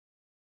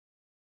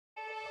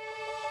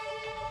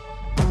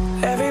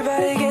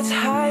Everybody gets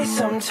high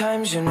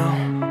sometimes, you know.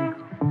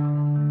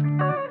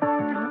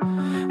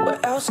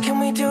 What else can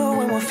we do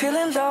when we're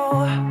feeling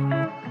low?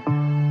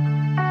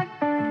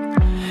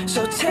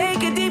 So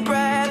take a deep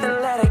breath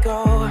and let it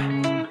go.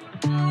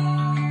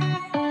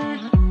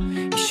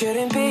 You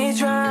shouldn't be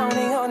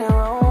drowning on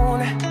your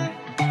own.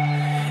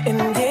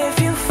 And if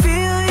you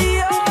feel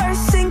you're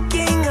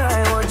sinking,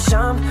 I will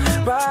jump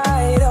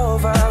right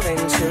over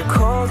into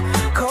cold,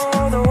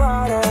 cold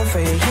water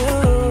for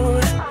you.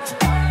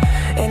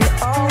 And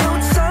although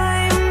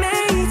time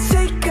may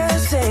take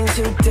us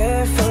into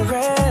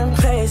different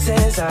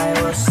places, I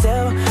will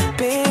still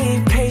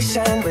be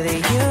patient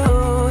with you.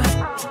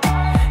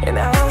 And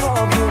I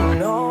hope you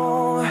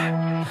know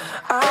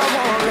I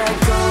won't let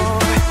go.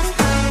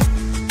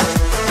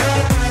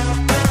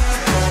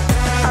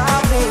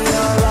 I'll be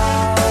your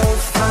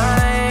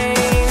lifeline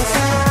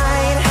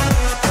tonight.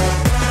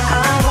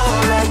 I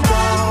won't let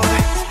go.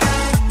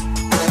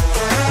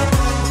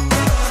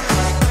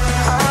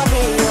 I'll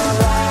be your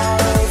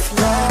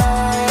lifeline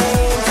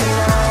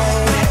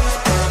tonight.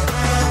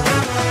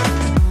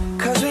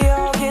 'Cause we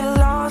all get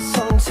lost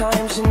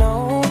sometimes, you know.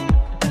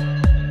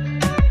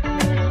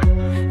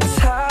 It's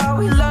how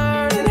we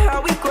learn and how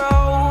we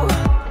grow.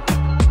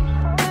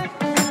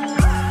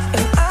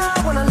 And I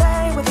wanna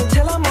lay with you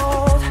till I'm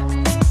old.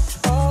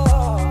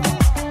 Oh,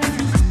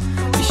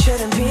 you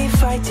shouldn't be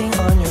fighting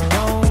on your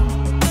own.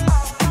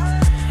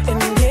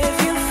 And if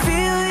you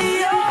feel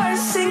you're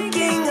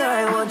sinking,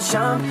 I will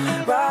jump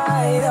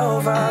right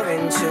over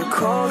into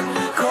cold,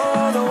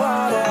 cold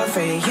water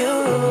for you.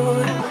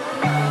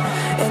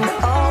 And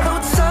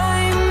although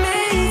time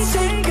may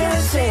take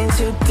us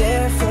into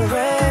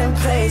different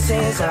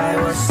places, I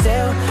will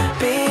still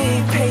be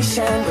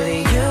patient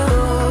with you.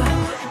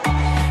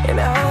 And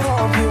I